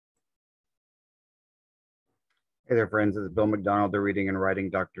Hey there, friends. It's Bill MacDonald, the Reading and Writing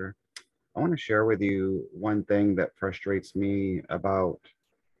Doctor. I want to share with you one thing that frustrates me about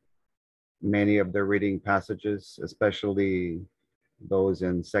many of the reading passages, especially those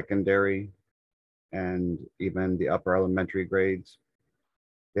in secondary and even the upper elementary grades.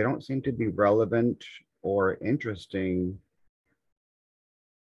 They don't seem to be relevant or interesting,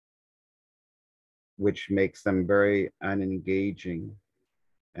 which makes them very unengaging.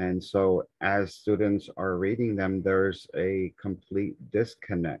 And so as students are reading them, there's a complete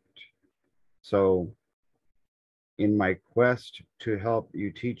disconnect. So in my quest to help you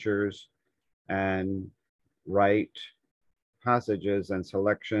teachers and write passages and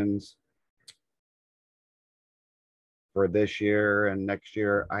selections for this year and next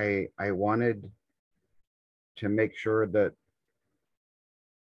year, I wanted to make sure that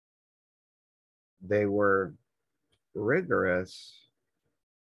they were rigorous,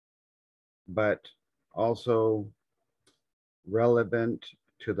 but also relevant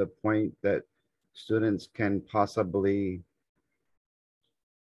to the point that students can possibly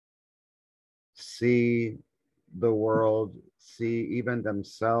see the world, see even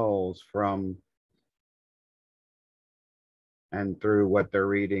themselves from and through what they're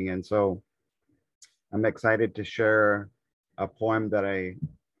reading. And so I'm excited to share a poem that I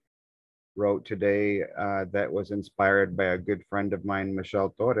wrote today that was inspired by a good friend of mine,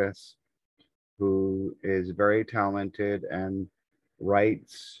 Michelle Torres, who is very talented and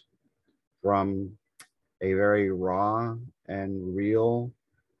writes from a very raw and real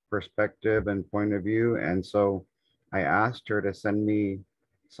perspective and point of view. And so I asked her to send me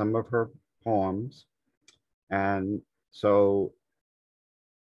some of her poems. And so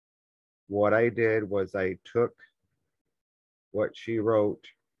what I did was I took what she wrote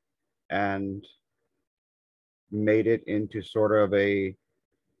and made it into sort of a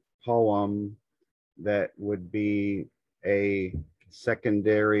poem that would be a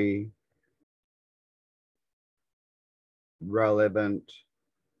secondary, relevant,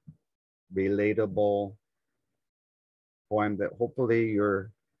 relatable poem that hopefully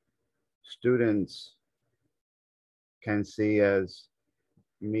your students can see as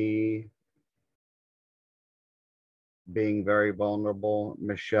me being very vulnerable,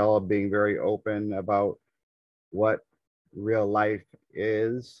 Michelle being very open about what real life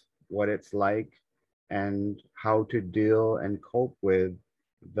is, what it's like, and how to deal and cope with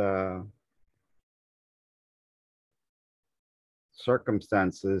the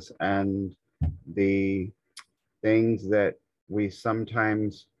circumstances and the things that we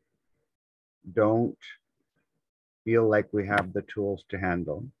sometimes don't feel like we have the tools to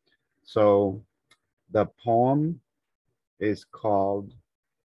handle. So the poem is called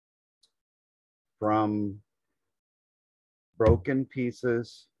From Broken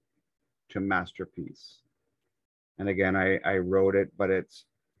Pieces to Masterpiece. And again, I wrote it, but it's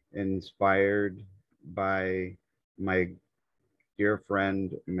inspired by my dear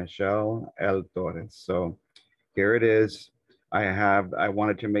friend, Michelle L. Torres. So here it is. I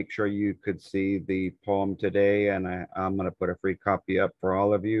wanted to make sure you could see the poem today, and I'm going to put a free copy up for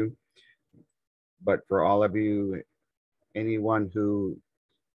all of you. But for all of you, anyone who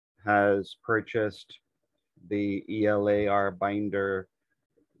has purchased the ELAR binder,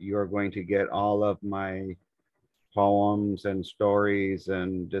 you're going to get all of my poems and stories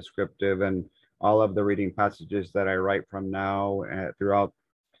and descriptive and all of the reading passages that I write from now throughout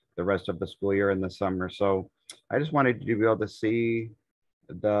the rest of the school year in the summer. So I just wanted you to be able to see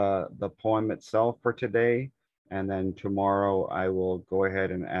the poem itself for today. And then tomorrow I will go ahead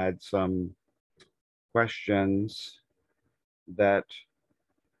and add some questions that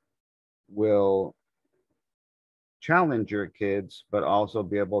will challenge your kids, but also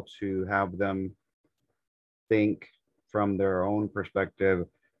be able to have them think from their own perspective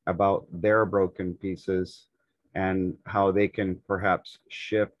about their broken pieces and how they can perhaps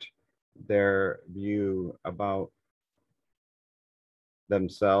shift their view about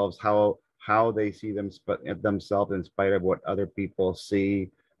themselves, how they see themselves in spite of what other people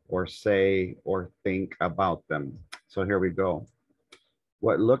see or say or think about them. So here we go.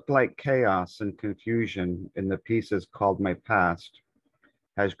 What looked like chaos and confusion in the pieces called my past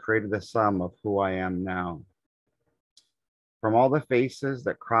has created the sum of who I am now. From all the faces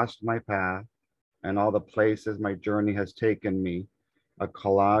that crossed my path and all the places my journey has taken me, a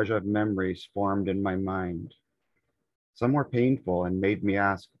collage of memories formed in my mind. Some were painful and made me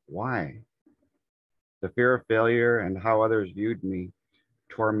ask, why? The fear of failure and how others viewed me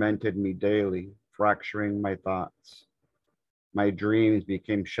tormented me daily, fracturing my thoughts. My dreams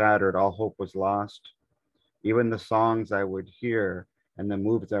became shattered, all hope was lost. Even the songs I would hear and the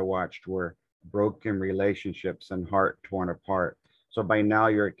movies I watched were broken relationships and heart torn apart. So by now,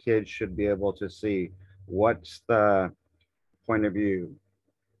 your kids should be able to see what's the point of view.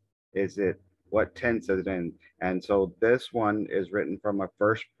 Is it what tense is it in? And so this one is written from a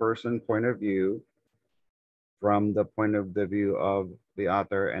first person point of view, from the point of the view of the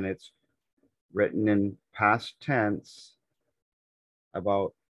author, and it's written in past tense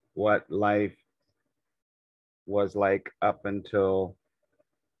about what life was like up until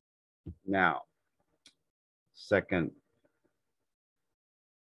now. Second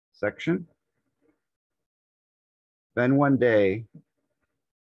section. Then one day,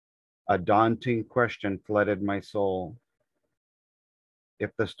 a daunting question flooded my soul.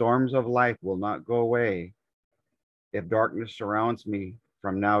 If the storms of life will not go away, if darkness surrounds me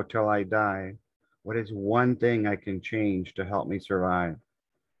from now till I die, what is one thing I can change to help me survive?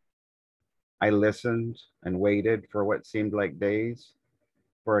 I listened and waited for what seemed like days,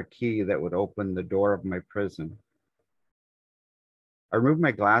 for a key that would open the door of my prison. I removed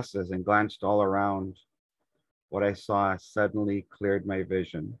my glasses and glanced all around. What I saw suddenly cleared my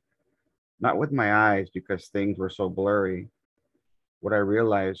vision. Not with my eyes because things were so blurry. What I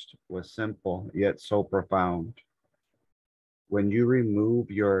realized was simple, yet so profound. When you remove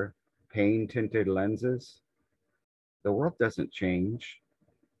your pain-tinted lenses, the world doesn't change.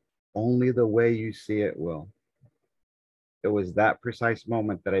 Only the way you see it will. It was that precise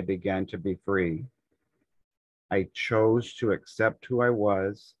moment that I began to be free. I chose to accept who I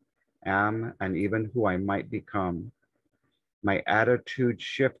was, am, and even who I might become. My attitude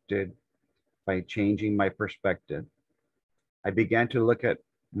shifted by changing my perspective. I began to look at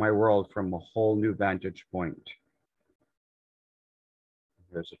my world from a whole new vantage point.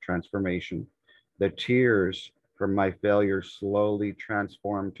 There's a transformation. The tears from my failure slowly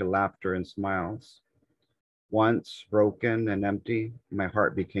transformed to laughter and smiles. Once broken and empty, my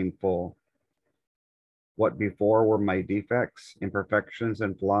heart became full. What before were my defects, imperfections,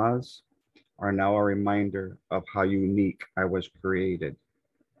 and flaws are now a reminder of how unique I was created.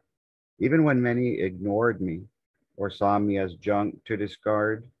 Even when many ignored me or saw me as junk to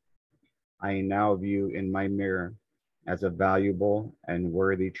discard, I now view in my mirror as a valuable and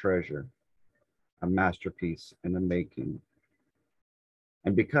worthy treasure, a masterpiece in the making.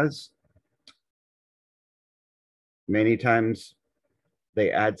 And because many times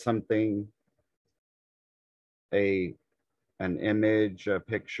they add something, a an image, a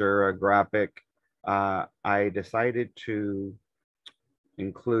picture, a graphic, I decided to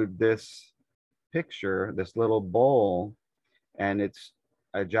include this picture, this little bowl, and it's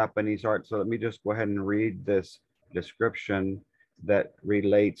a Japanese art. So let me just go ahead and read this description that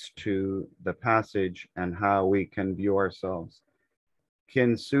relates to the passage and how we can view ourselves.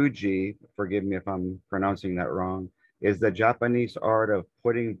 Kintsugi, forgive me if I'm pronouncing that wrong, is the Japanese art of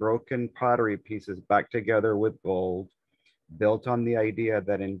putting broken pottery pieces back together with gold, built on the idea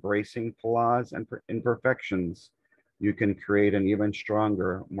that embracing flaws and imperfections, you can create an even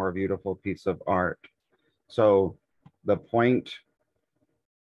stronger, more beautiful piece of art. So the point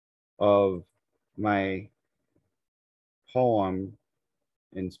of my poem,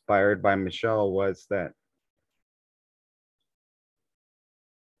 inspired by Michelle, was that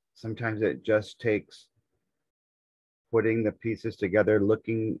sometimes it just takes putting the pieces together,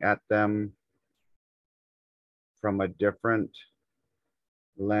 looking at them from a different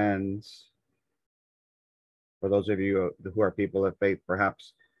lens. For those of you who are people of faith,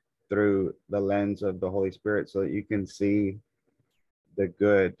 perhaps through the lens of the Holy Spirit, so that you can see the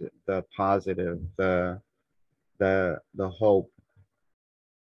good, the positive, the hope,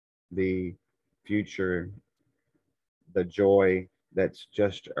 the future, the joy that's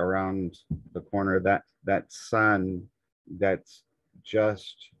just around the corner, that sun that's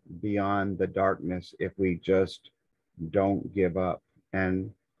just beyond the darkness if we just don't give up.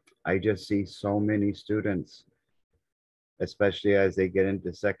 And I just see so many students, especially as they get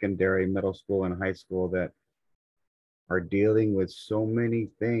into secondary, middle school, and high school, that are dealing with so many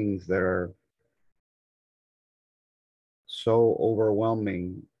things that are so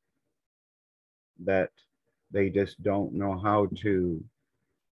overwhelming that they just don't know how to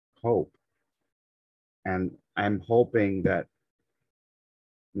cope. And I'm hoping that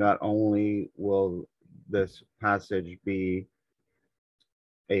not only will this passage be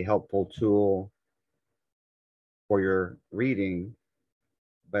a helpful tool for your reading,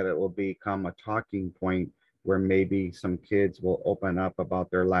 but it will become a talking point where maybe some kids will open up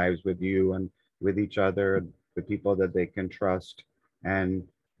about their lives with you and with each other, the people that they can trust, and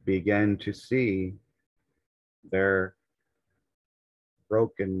begin to see their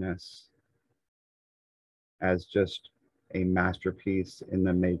brokenness as just a masterpiece in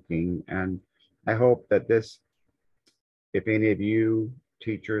the making. And I hope that this, if any of you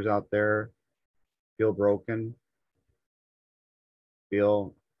teachers out there feel broken,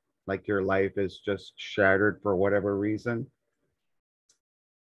 feel like your life is just shattered for whatever reason,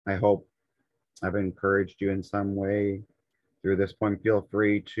 I hope I've encouraged you in some way through this point. Feel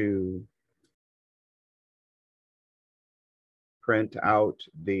free to print out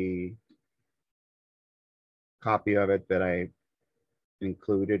the copy of it that I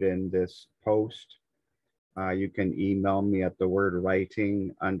included in this post. You can email me at the word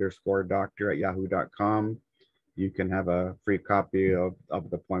writing_doctor@yahoo.com. You can have a free copy of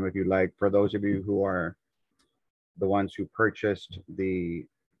the poem if you like. For those of you who are the ones who purchased the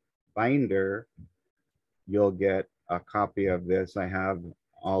binder, you'll get a copy of this. I have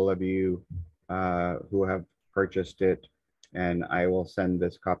all of you who have purchased it, and I will send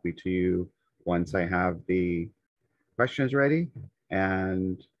this copy to you once I have the questions ready.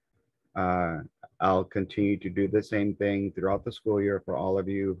 And uh, I'll continue to do the same thing throughout the school year for all of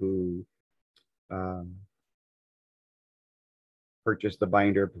you who purchase the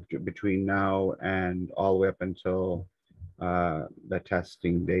binder between now and all the way up until the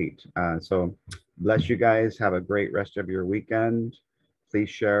testing date. So bless you guys. Have a great rest of your weekend. Please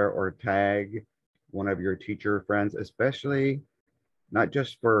share or tag one of your teacher friends, especially not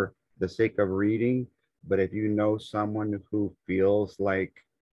just for the sake of reading, but if you know someone who feels like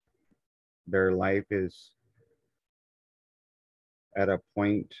their life is at a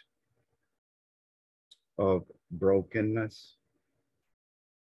point of brokenness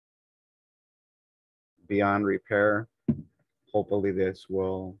beyond repair, hopefully this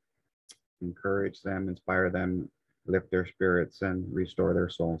will encourage them, inspire them, lift their spirits, and restore their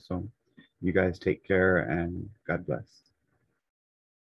soul. So you guys take care and God bless.